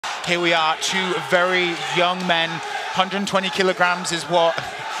here we are, two very young men. 120 kilograms is what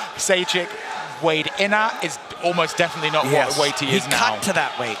Sehic weighed in at. Is almost definitely not what weight he is now. He cut to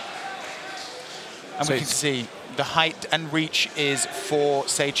that weight. And we can see the height and reach is for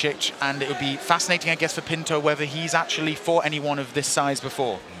Sehic, and it would be fascinating, I guess, for Pinto whether he's actually fought anyone of this size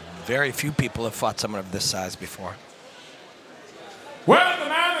before. Very few people have fought someone of this size before. Well, the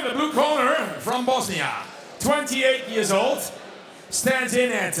man in the blue corner from Bosnia, 28 years old, stands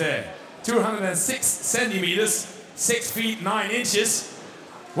in at 206 centimeters, 6 feet 9 inches,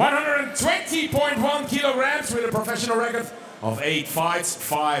 120.1 kilograms with a professional record of 8 fights,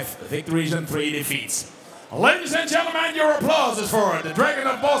 5 victories and 3 defeats. Ladies and gentlemen, your applause is for the Dragon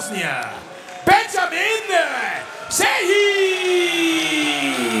of Bosnia, Benjamin Sehic!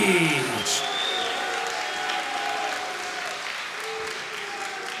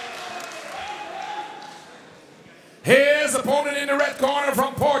 His opponent in the red corner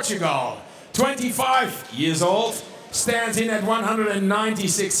from Portugal, 25 years old, stands in at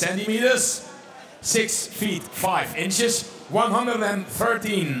 196 centimeters, 6 feet 5 inches,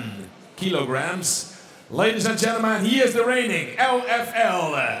 113 kilograms. Ladies and gentlemen, he is the reigning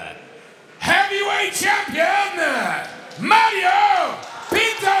LFL heavyweight champion, Mario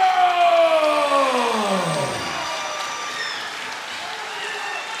Pinto!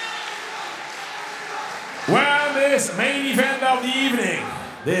 Well, this main event of the evening,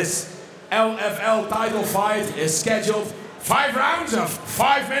 this LFL title fight is scheduled 5 rounds of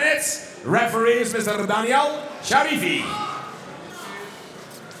 5 minutes. Referee is Mr. Daniel Sharifi.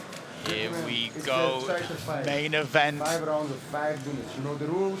 Here we go, main event. 5 rounds of 5 minutes. You know the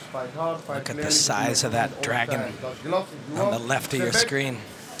rules, fight hard, fight Look at the size of that dragon on the left of your screen.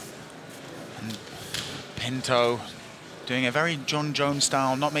 And Pinto doing a very John Jones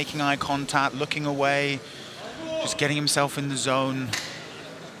style, not making eye contact, looking away, just getting himself in the zone.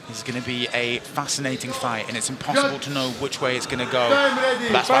 It's going to be a fascinating fight, and it's impossible to know which way it's going to go.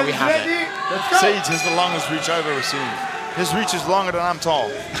 That's why we have it. Sehic has the longest reach I've ever seen. His reach is longer than I'm tall.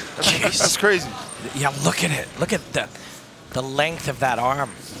 That's crazy. Yeah, look at it. Look at the length of that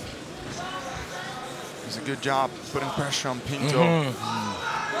arm. It's a good job putting pressure on Pinto.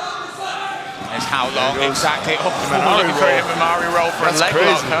 It's how long exactly? Oh, looking for him, a Mario roll for a leg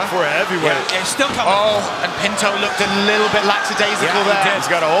lock, huh? For a heavyweight. Yeah, he's still coming. Oh, and Pinto looked a little bit lackadaisical there. He's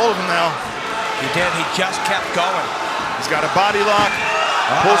got a hold of him now. He did. He just kept going. He's got a body lock.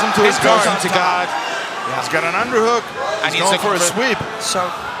 Pulls him to his guard. Goes into guard. Yeah. He's got an underhook. And he's going for a sweep. So,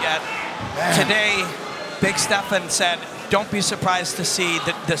 today, Big Stefan said, don't be surprised to see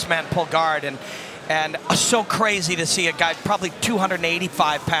this man pull guard. And so crazy to see a guy probably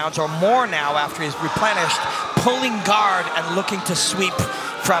 285 pounds or more now after he's replenished, pulling guard and looking to sweep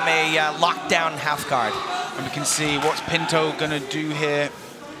from a lockdown half guard. And we can see what's Pinto going to do here.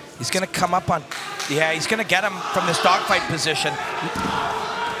 He's going to come up on, he's going to get him from this dogfight position.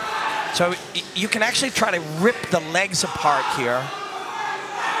 So you can actually try to rip the legs apart here.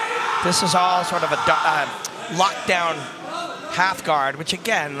 This is all sort of a lockdown half guard, which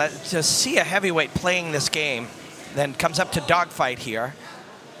again, to see a heavyweight playing this game, then comes up to dogfight here.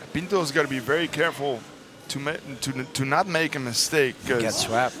 Pinto's got to be very careful to not make a mistake. Get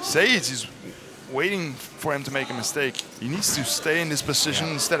swept. Sehic is waiting for him to make a mistake. He needs to stay in this position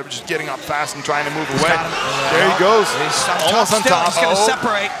instead of just getting up fast and trying to move away. There he goes. He's almost on top. He's going to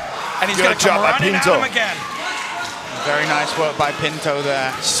separate, and he's going to come running at him again. Very nice work by Pinto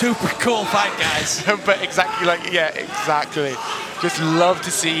there. Super cool fight, guys. But exactly exactly. Just love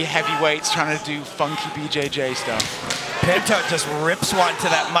to see heavyweights trying to do funky BJJ stuff. Pinto just rips one to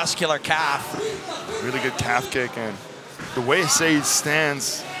that muscular calf. Really good calf kick, and the way Sehic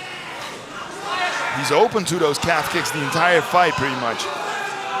stands, he's open to those calf kicks the entire fight, pretty much.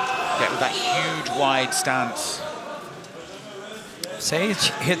 Yeah, with that huge wide stance.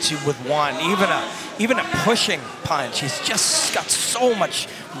 Sehic hits you with one, even a pushing punch. He's just got so much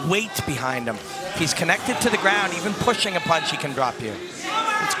weight behind him. If he's connected to the ground, even pushing a punch, he can drop you.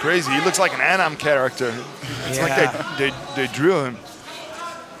 It's crazy. He looks like an Anam character. It's like they drew him.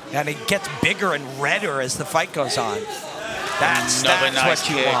 And he gets bigger and redder as the fight goes on. That's nice what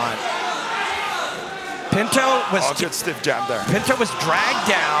you kick. want. Pinto was good stiff jab there. Pinto was dragged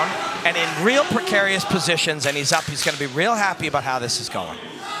down and in real precarious positions, and he's up. He's going to be real happy about how this is going.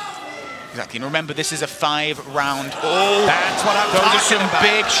 Exactly, and remember, this is a 5-round. Oh, that's what I'm talking about. Those are some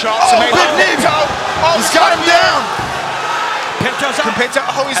big shots. Oh, Pinto! Oh, he's got him down. Pinto's up.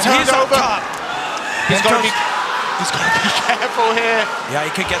 He's turned over. Top. He's got to be careful here. Yeah,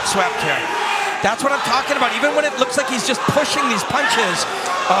 he could get swept here. That's what I'm talking about. Even when it looks like he's just pushing these punches.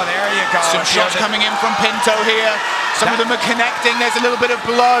 Oh, there you go. Some shots coming in from Pinto here. Some of them are connecting. There's a little bit of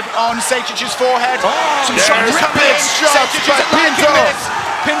blood on Sehic's forehead. Oh, some shots coming in. Sehic isn't liking this.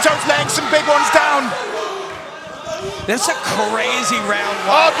 Pinto's laying some big ones down. This is a crazy round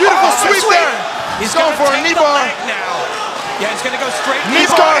Oh, one. beautiful sweep there. He's going for a knee bar. Now. Yeah, he's going to go straight.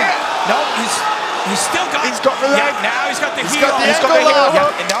 Knee's gone. No, he's still got. He's got the leg. Yeah, now he's got the heel. He's got the heel.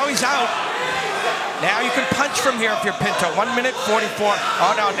 Yeah, and now he's out. Now you can punch from here if you're Pinto. 1 minute 44.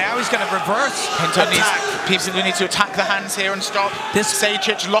 Oh no, now he's going to reverse. Pinto needs to attack the hands here and stop.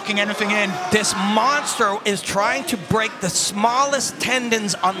 Sehic locking anything in. This monster is trying to break the smallest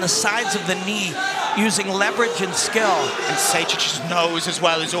tendons on the sides of the knee using leverage and skill. And Sehic's nose as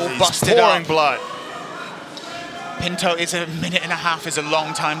well is all He's busted pouring up. blood. Pinto is a minute and a half is a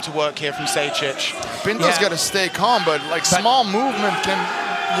long time to work here from Sehic. Pinto's got to stay calm, but like small movement can,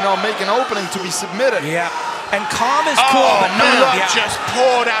 you know, make an opening to be submitted. Yeah, and calm is cool, but blood just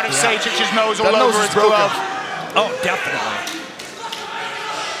poured out of Sehic's nose all over his glove. Oh, definitely.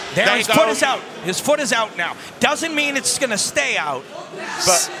 There his foot is out. His foot is out now. Doesn't mean it's going to stay out.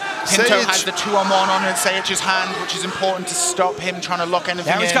 But Pinto has the 2-on-1 on Sehic's hand, which is important to stop him trying to lock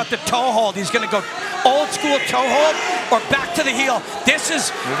anything in. Now he's got the toe hold. He's going to go old school toe hold or back to the heel. This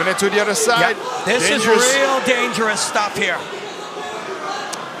is moving it to the other side. This is real dangerous stuff here.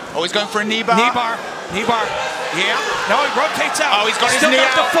 Oh, he's going for a knee bar. Knee bar. Knee bar. Yeah. No, he rotates out. Oh, he's got his Still knee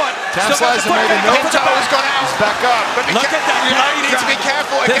got out. the foot. Tam slicer maybe. No. Pinto's gone out. He's back up. But Look at that. You need to be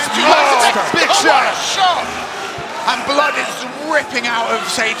careful against you. Big shot. What a shot. And blood is ripping out of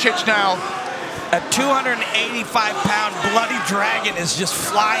Sehic now. A 285-pound bloody dragon is just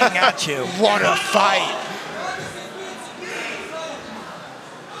flying at you. What a fight.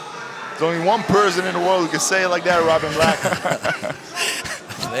 There's only one person in the world who can say it like that, Robin Black.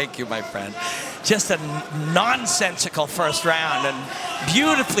 Thank you, my friend. Just a nonsensical first round and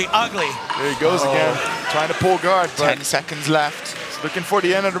beautifully ugly. There he goes again, trying to pull guard. But 10 seconds left. He's looking for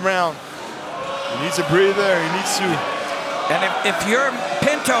the end of the round. He needs a breather. He needs to. And if you're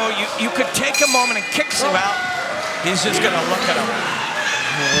Pinto, you could take a moment and kick him out. He's just going to look at him.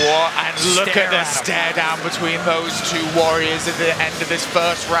 What? And look at the stare down between those two warriors at the end of this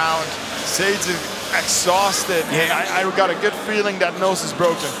first round. Sehic is exhausted. Yeah. I got a good feeling that nose is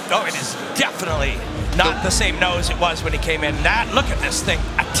broken. Oh, it is definitely not the same nose it was when he came in. Look at this thing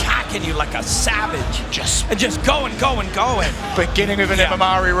attacking you like a savage. Just going. Beginning of an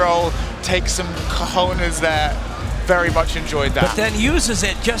MMA roll. Take some cojones there. Very much enjoyed that. But then uses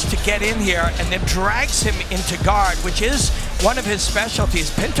it just to get in here and then drags him into guard, which is one of his specialties.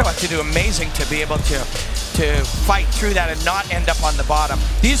 Pinto had to do amazing to be able to fight through that and not end up on the bottom.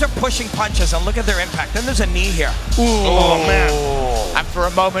 These are pushing punches, and look at their impact. Then there's a knee here. Ooh. Oh, man. And for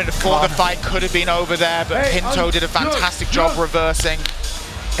a moment, the fight could have been over there, but Pinto did a fantastic job reversing.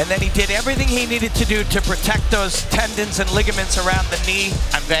 And then he did everything he needed to do to protect those tendons and ligaments around the knee.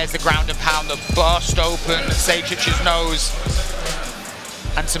 And there's the ground and pound that burst open Sehic's nose.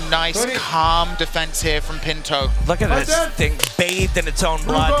 And some nice, calm defense here from Pinto. Look at this thing bathed in its own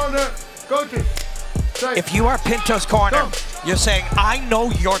blood. If you are Pinto's corner, you're saying, I know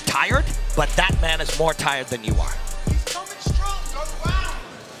you're tired, but that man is more tired than you are. He's coming strong. Go out.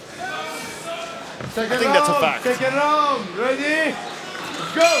 I think that's a fact. Second round. Ready?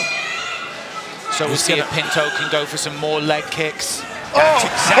 Go! So we see if Pinto can go for some more leg kicks. That's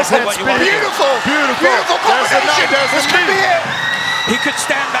exactly what you want to do. Beautiful combination. This could be it. He could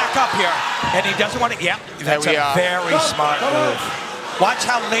stand back up here, and he doesn't want to. Yep, that's a very smart move. Watch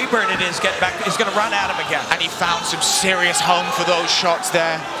how labored it is getting back. He's going to run at him again. And he found some serious home for those shots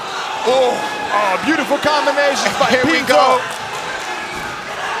there. Oh, beautiful combination by Here we Pinto. go.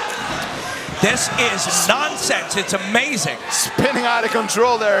 This is nonsense. It's amazing. Spinning out of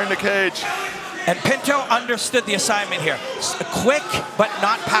control there in the cage. And Pinto understood the assignment here. Quick, but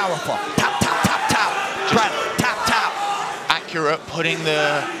not powerful. Tap, tap, tap, tap. Right, tap, tap. Accurate, putting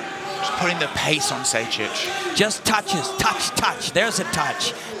the pace on Sehic. Just touches, touch. There's a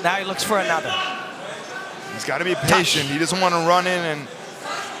touch. Now he looks for another. He's got to be patient. He doesn't want to run in and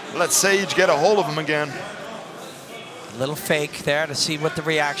let Sehic get a hold of him again. A little fake there to see what the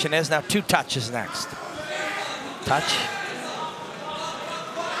reaction is. Now 2 touches next. Touch.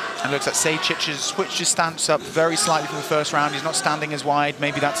 And looks like Sehic has switched his stance up very slightly from the first round. He's not standing as wide.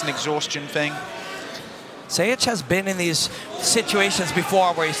 Maybe that's an exhaustion thing. Sehic has been in these situations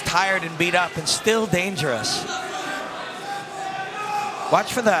before where he's tired and beat up and still dangerous.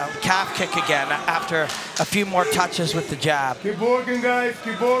 Watch for the calf kick again after a few more touches with the jab. Keep working, guys.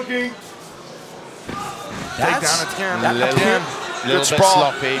 Keep working. Take down again. A little bit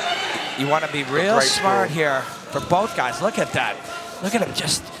sloppy. You want to be real smart here for both guys. Look at that. Look at him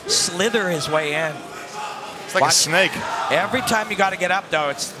just slither his way in. It's like a snake. Every time you got to get up, though,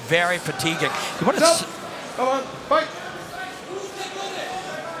 it's very fatiguing. You want to Come on, fight.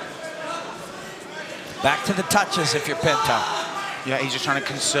 back to the touches if you're Pinto. Yeah, he's just trying to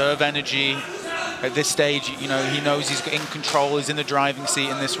conserve energy. At this stage, you know, he knows he's in control, he's in the driving seat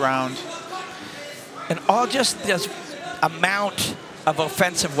in this round. And all just this amount of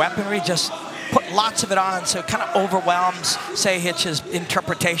offensive weaponry, just put lots of it on, so it kind of overwhelms Sehic's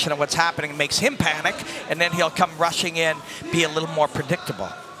interpretation of what's happening, makes him panic, and then he'll come rushing in, be a little more predictable.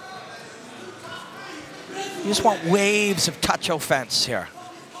 You just want waves of touch offense here,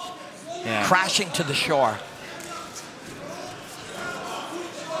 crashing to the shore.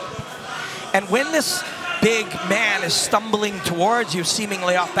 And when this big man is stumbling towards you,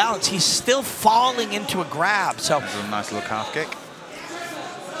 seemingly off balance, he's still falling into a grab. So that's a nice little calf kick.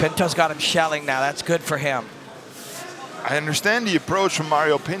 Pinto's got him shelling now. That's good for him. I understand the approach from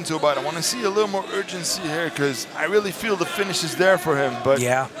Mario Pinto, but I want to see a little more urgency here because I really feel the finish is there for him. But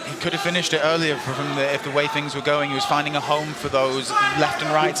yeah, he could have finished it earlier from if the way things were going. He was finding a home for those left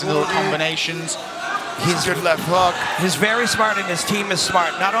and rights and little combinations. He's good left hook. He's very smart, and his team is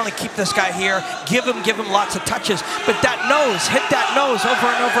smart. Not only keep this guy here, give him lots of touches, but that nose, hit that nose over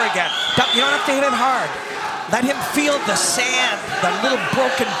and over again. You don't have to hit it hard. Let him feel the sand, the little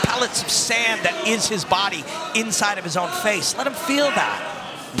broken pellets of sand that is his body inside of his own face. Let him feel that.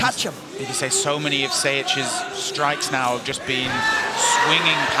 Touch him. You can say so many of Sehic's strikes now have just been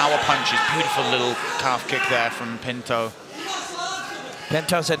swinging power punches. Beautiful little calf kick there from Pinto.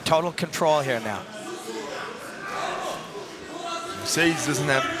 Pinto's in total control here now. Sehic doesn't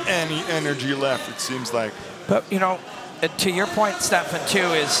have any energy left, it seems like. But, you know, to your point, Stefan, too,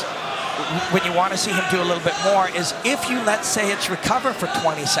 is when you want to see him do a little bit more is if you let Sehic recover for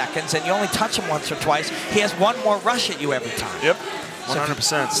 20 seconds and you only touch him once or twice, he has one more rush at you every time. Yep, 100%.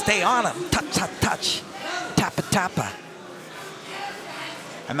 So stay on him. Touch, touch, touch. Tappa, tappa.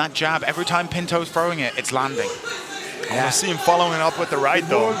 And that jab, every time Pinto's throwing it, it's landing. I want to see him following up with the right,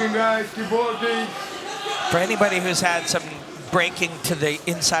 though. Keep working, guys. Keep working. For anybody who's had some breaking to the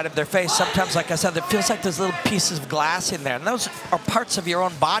inside of their face, sometimes, like I said, it feels like there's little pieces of glass in there, and those are parts of your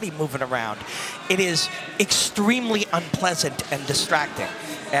own body moving around. It is extremely unpleasant and distracting.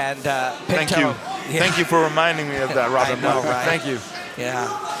 And Pinto, thank you. Yeah. Thank you for reminding me of that, Robert. I know, right? Thank you.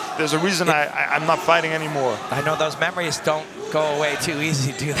 Yeah. There's a reason I'm not fighting anymore. I know those memories don't go away too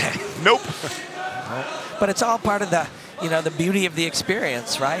easy, do they? Nope. But it's all part of the, you know, the beauty of the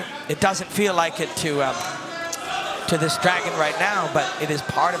experience, right? It doesn't feel like it to this dragon right now, but it is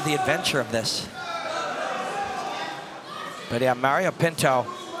part of the adventure of this. But yeah, Mario Pinto,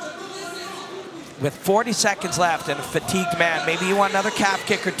 with 40 seconds left and a fatigued man, maybe you want another calf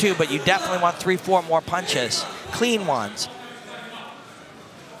kick or two, but you definitely want 3-4 more punches, clean ones.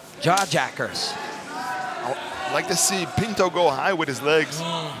 Jaw jackers. I like to see Pinto go high with his legs.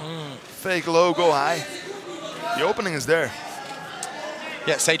 Fake low, go high. The opening is there.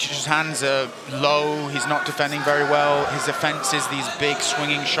 Yeah, Sehic's hands are low. He's not defending very well. His offense is these big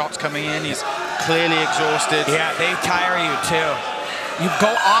swinging shots coming in. He's clearly exhausted. Yeah, they tire you too. You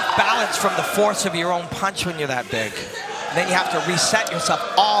go off balance from the force of your own punch when you're that big. And then you have to reset yourself.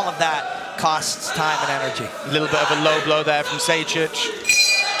 All of that costs time and energy. A little bit of a low blow there from Sehic.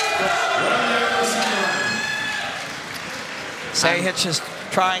 Sehic is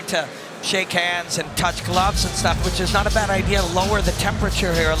trying to shake hands and touch gloves and stuff, which is not a bad idea. Lower the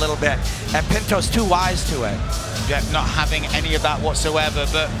temperature here a little bit. And Pinto's too wise to it. Yeah, not having any of that whatsoever.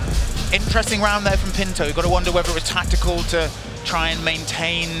 But interesting round there from Pinto. You've got to wonder whether it was tactical to try and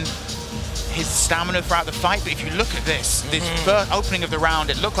maintain his stamina throughout the fight. But if you look at this first opening of the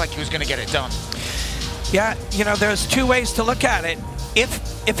round, it looked like he was going to get it done. Yeah, you know, there's two ways to look at it.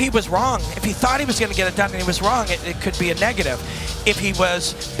 If he was wrong, if he thought he was going to get it done and he was wrong, it could be a negative. If he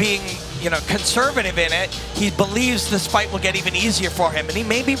was being, you know, conservative in it, he believes this fight will get even easier for him, and he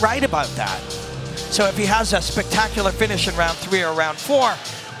may be right about that. So if he has a spectacular finish in round 3 or round 4,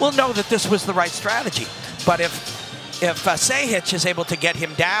 we'll know that this was the right strategy. But if Sehic is able to get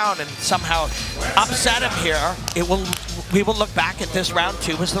him down and somehow upset him here, we will look back at this round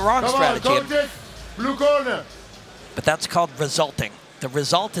 2 as the wrong strategy. Blue corner. But that's called resulting. The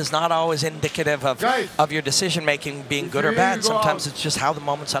result is not always indicative of your decision-making being good or bad. Sometimes it's just how the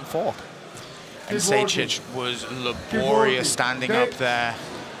moments unfold. And Sehic was laborious standing up there.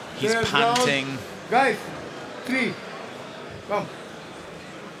 He's panting. Guys, 3. Come.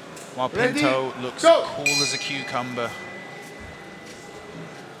 While Pinto looks cool as a cucumber.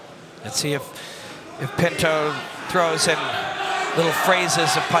 Let's see if Pinto throws in little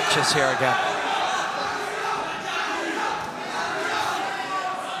phrases of punches here again.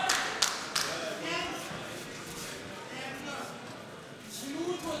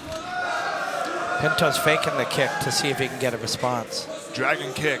 Pinto's faking the kick to see if he can get a response.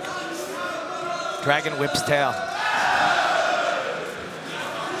 Dragon kick. Dragon whips tail.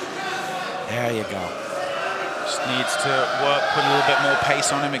 There you go. Just needs to work, put a little bit more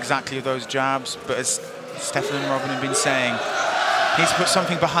pace on him, exactly those jabs. But as Stefan and Robin have been saying, he needs to put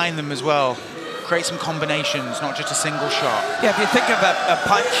something behind them as well. Create some combinations, not just a single shot. Yeah, if you think of a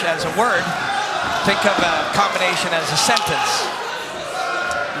punch as a word, think of a combination as a sentence.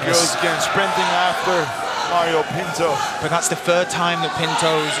 He goes again, sprinting after Mario Pinto. But that's the third time that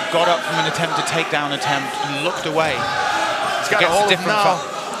Pinto's got up from an attempted takedown attempt and looked away. He's got a hold of him now.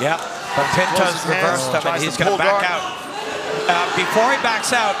 Yeah, but Pinto's reversed him and he's going to back out. Before he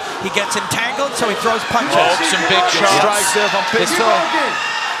backs out, he gets entangled, so he throws punches. Oh, some big shots. Strikes there from Pinto.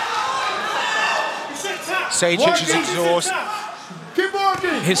 Sehic is exhausted. Keep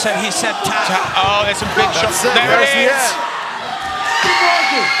working. He said tap. Oh, there's some big shots. There it is.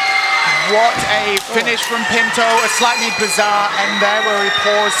 What a finish from Pinto. A slightly bizarre end there where he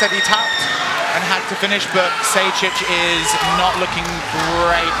paused, said he tapped and had to finish, but Sehic is not looking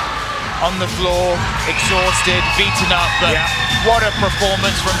great. On the floor, exhausted, beaten up, but what a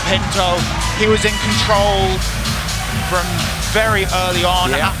performance from Pinto. He was in control from very early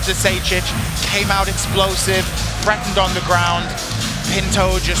on. After Sehic came out explosive, threatened on the ground.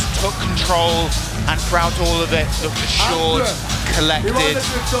 Pinto just took control and throughout all of it looked assured, collected,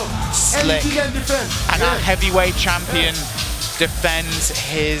 slick, and our heavyweight champion defends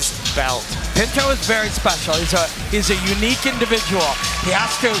his belt. Pinto is very special. He's a unique individual. He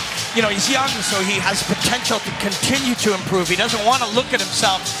has to, you know, he's young, so he has potential to continue to improve. He doesn't want to look at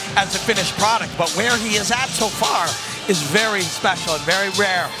himself as a finished product, but where he is at so far is very special and very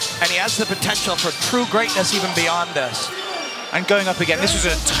rare, and he has the potential for true greatness even beyond this. And going up again, this was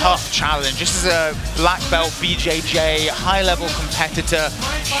a tough challenge. This is a black belt BJJ, high-level competitor,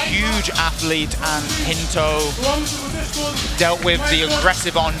 huge athlete, and Pinto dealt with the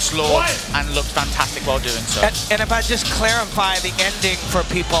aggressive onslaught and looked fantastic while doing so. And if I just clarify the ending for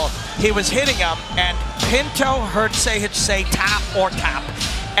people, he was hitting him, and Pinto heard Sehic say tap or tap.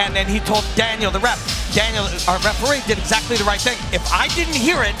 And then he told Daniel, the ref, Daniel, our referee, did exactly the right thing. If I didn't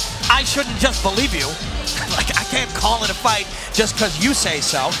hear it, I shouldn't just believe you. Like, I can't call it a fight just because you say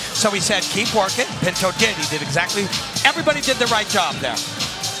so. So he said, keep working. Pinto did. He did exactly, everybody did the right job there.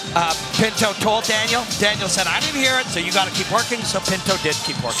 Pinto told Daniel. Daniel said, I didn't hear it, so you got to keep working. So Pinto did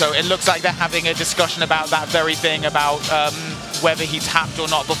keep working. So it looks like they're having a discussion about that very thing, about whether he tapped or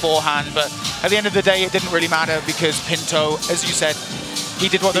not beforehand. But at the end of the day, it didn't really matter because Pinto, as you said, he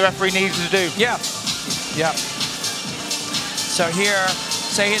did what the referee needed to do. Yeah. Yeah. So here,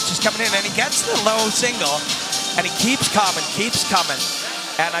 Sehic is coming in, and he gets the low single, and he keeps coming.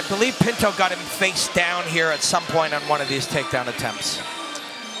 And I believe Pinto got him face down here at some point on one of these takedown attempts.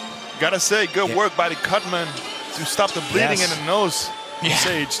 Gotta say, good work by the cutman to stop the bleeding in the nose.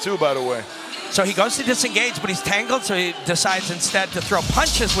 Sehic too, by the way. So he goes to disengage, but he's tangled, so he decides instead to throw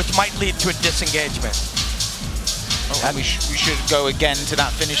punches, which might lead to a disengagement. Oh, we should go again to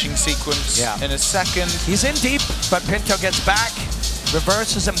that finishing sequence in a second. He's in deep, but Pinto gets back,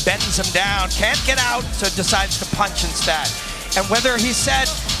 reverses him, bends him down, can't get out, so decides to punch instead. And whether he said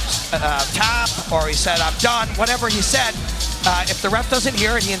tap or he said I'm done, whatever he said, if the ref doesn't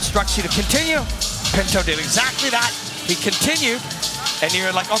hear it, he instructs you to continue. Pinto did exactly that. He continued, and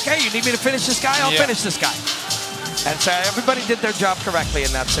you're like, okay, you need me to finish this guy? I'll finish this guy. And so everybody did their job correctly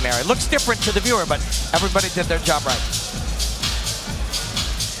in that scenario. It looks different to the viewer, but everybody did their job right.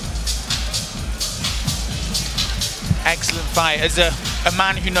 Excellent fight. As a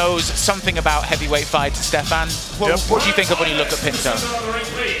man who knows something about heavyweight fights, Stefan, what do you think of when you look at Pinto?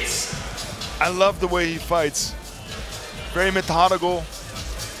 I love the way he fights. Very methodical,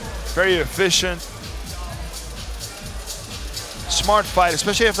 very efficient. Smart fight,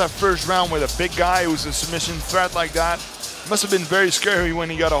 especially after that first round with a big guy who's a submission threat like that. Must have been very scary when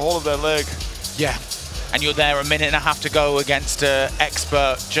he got a hold of that leg. Yeah, and you're there a minute and a half to go against an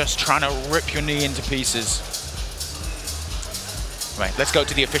expert just trying to rip your knee into pieces. Right, let's go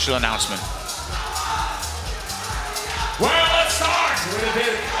to the official announcement. Well, let's start with a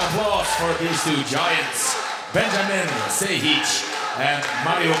big applause for these two giants, Benjamin Sehic and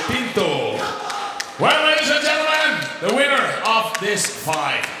Mario Pinto. Well, ladies and gentlemen, the winner of this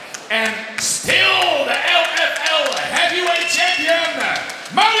fight, and still the LFL heavyweight champion,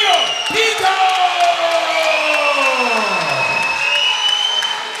 Mario Pinto!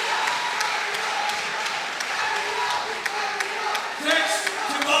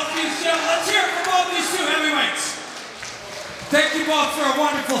 both for a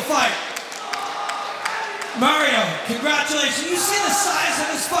wonderful fight. Mario, congratulations. You see the size of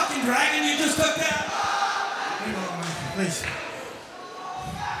this fucking dragon you just took down? Please.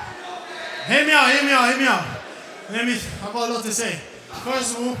 Hear me out, hear me out, hear me out. I've got a lot to say.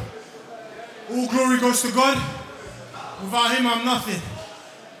 First of all glory goes to God. Without him, I'm nothing.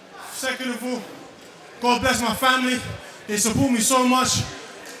 Second of all, God bless my family. They support me so much.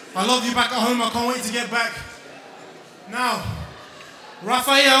 I love you back at home. I can't wait to get back. Now,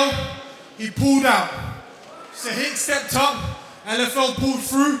 Rafael, he pulled out. Sehic stepped up, LFL pulled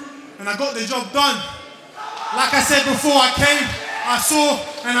through, and I got the job done. Like I said before, I came, I saw,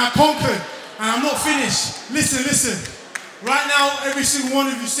 and I conquered. And I'm not finished. Listen, listen. Right now, every single one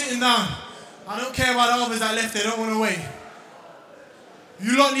of you sitting down, I don't care about the others that left, they don't want to wait.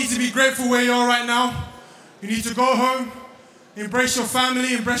 You lot need to be grateful where you are right now. You need to go home, embrace your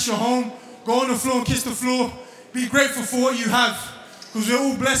family, embrace your home, go on the floor and kiss the floor. Be grateful for what you have, because we're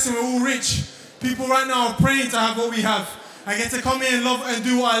all blessed and we're all rich. People right now are praying to have what we have. I get to come here and love and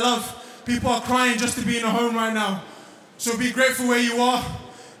do what I love. People are crying just to be in a home right now. So be grateful where you are.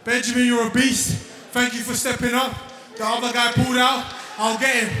 Benjamin, you're a beast. Thank you for stepping up. The other guy pulled out, I'll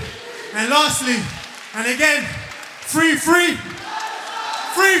get him. And lastly, and again, free, free.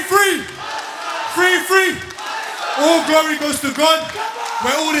 Free, free. Free, free. All glory goes to God.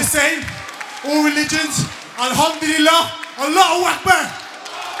 We're all the same. All religions. Alhamdulillah. Allahu Akbar.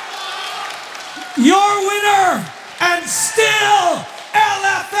 Your winner and still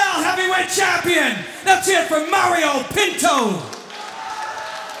LFL heavyweight champion. Let's hear it for Mario Pinto.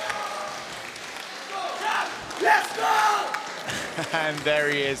 Let's go! And there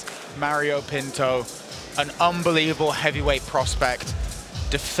he is, Mario Pinto, an unbelievable heavyweight prospect,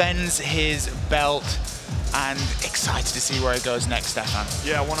 defends his belt, and excited to see where he goes next, Stefan.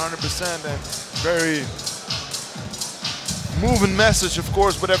 Yeah, 100%, and very moving message, of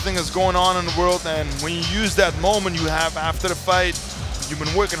course, with everything that's going on in the world. And when you use that moment you have after the fight, you've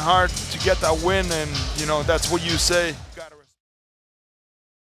been working hard to get that win, and you know that's what you say.